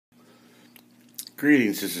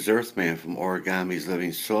Greetings, this is Earthman from Origami's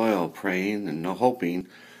Living Soil, praying and hoping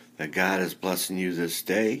that God is blessing you this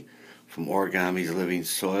day from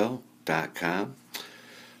origamislivingsoil.com.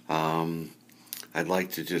 I'd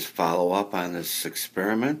like to just follow up on this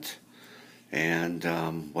experiment, and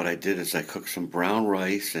what I did is I cooked some brown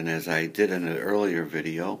rice, and as I did in an earlier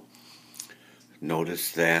video,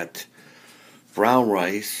 notice that brown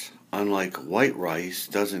rice, unlike white rice,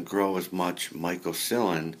 doesn't grow as much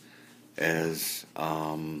mycocillin as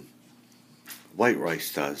white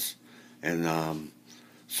rice does, and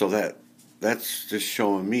so that's just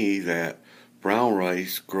showing me that brown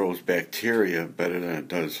rice grows bacteria better than it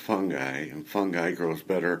does fungi, and fungi grows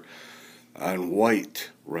better on white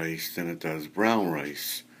rice than it does brown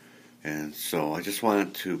rice. And so I just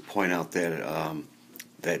wanted to point out that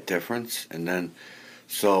that difference. And then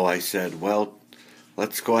so I said, well,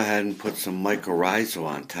 let's go ahead and put some mycorrhiza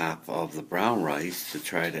on top of the brown rice to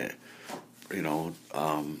try to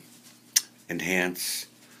enhance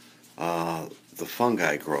the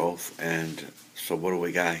fungi growth. And so what do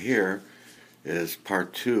we got here is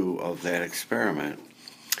part 2 of that experiment.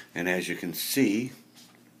 And as you can see,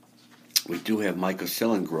 we do have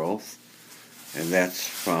mycocillin growth, and that's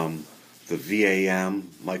from the VAM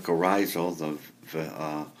mycorrhizal,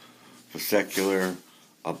 the vesicular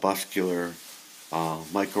arbuscular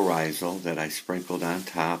mycorrhizal that I sprinkled on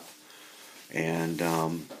top. And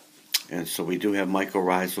so we do have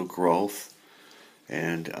mycorrhizal growth,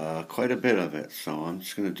 and quite a bit of it. So I'm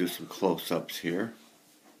just going to do some close-ups here.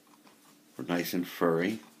 We're nice and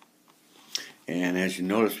furry. And as you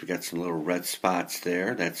notice, we got some little red spots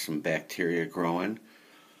there. That's some bacteria growing.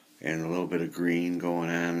 And a little bit of green going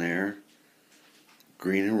on there.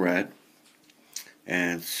 Green and red.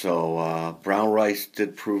 And so brown rice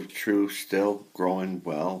did prove true, still growing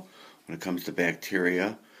well when it comes to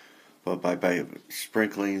bacteria. But by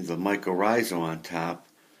sprinkling the mycorrhiza on top,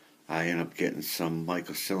 I end up getting some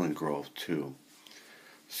mycocillin growth too.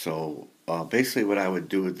 So basically what I would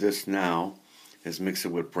do with this now is mix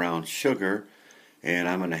it with brown sugar, and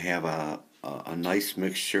I'm going to have a nice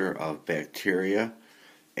mixture of bacteria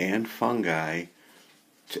and fungi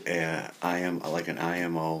to like an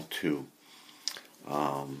IMO2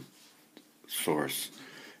 source.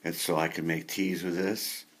 And so I can make teas with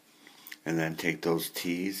this, and then take those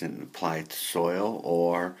teas and apply it to soil,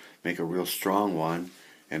 or make a real strong one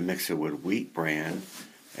and mix it with wheat bran,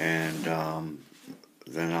 and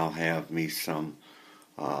then I'll have me some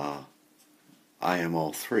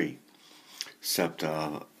IMO3, except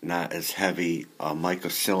not as heavy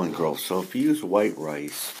mycocillin growth. So if you use white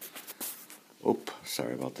rice,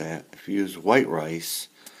 sorry about that. If you use white rice,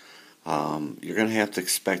 you're going to have to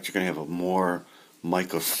expect you're going to have a more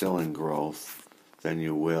mycocillin growth than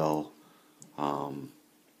you will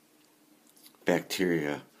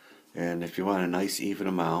bacteria. And if you want a nice even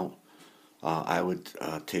amount, I would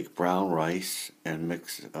take brown rice and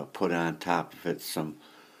put on top of it some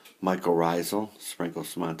mycorrhizal, sprinkle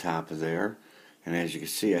some on top of there, and as you can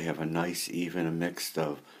see, I have a nice even mix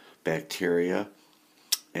of bacteria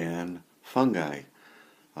and fungi,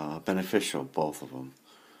 beneficial, both of them.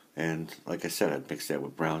 And like I said, I'd mix that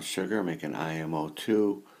with brown sugar, make an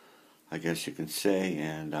IMO2, I guess you can say,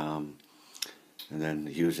 and then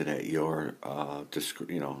use it at your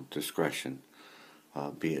discretion,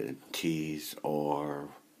 be it in teas or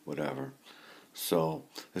whatever. So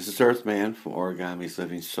this is Earthman from Origami's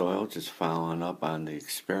Living Soil, just following up on the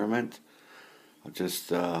experiment. I just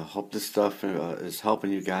hope this stuff is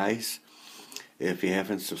helping you guys. If you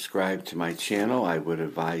haven't subscribed to my channel, I would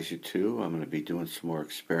advise you to. I'm going to be doing some more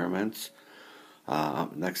experiments.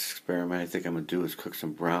 Next experiment I think I'm going to do is cook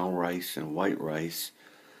some brown rice and white rice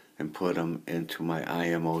and put them into my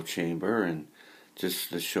IMO chamber, and just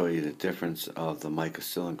to show you the difference of the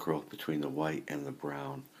mycocillin growth between the white and the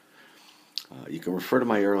brown. You can refer to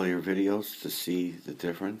my earlier videos to see the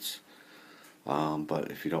difference,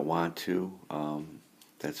 but if you don't want to,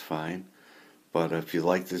 that's fine. But if you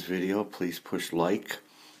like this video, please push like.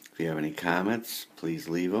 If you have any comments, please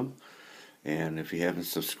leave them. And if you haven't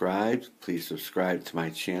subscribed, please subscribe to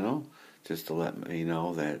my channel, just to let me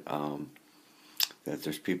know that that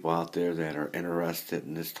there's people out there that are interested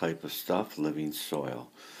in this type of stuff, living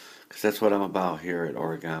soil. Because that's what I'm about here at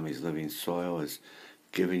Origami's Living Soil, is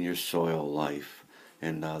giving your soil life.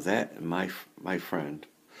 And that, my friends,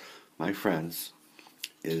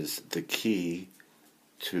 is the key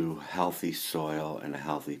to healthy soil and a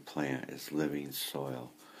healthy plant, is living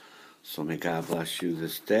soil. So may God bless you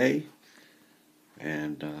this day,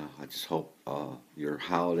 and I just hope your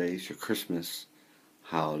holidays, your Christmas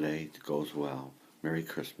holiday, goes well. Merry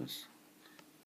Christmas.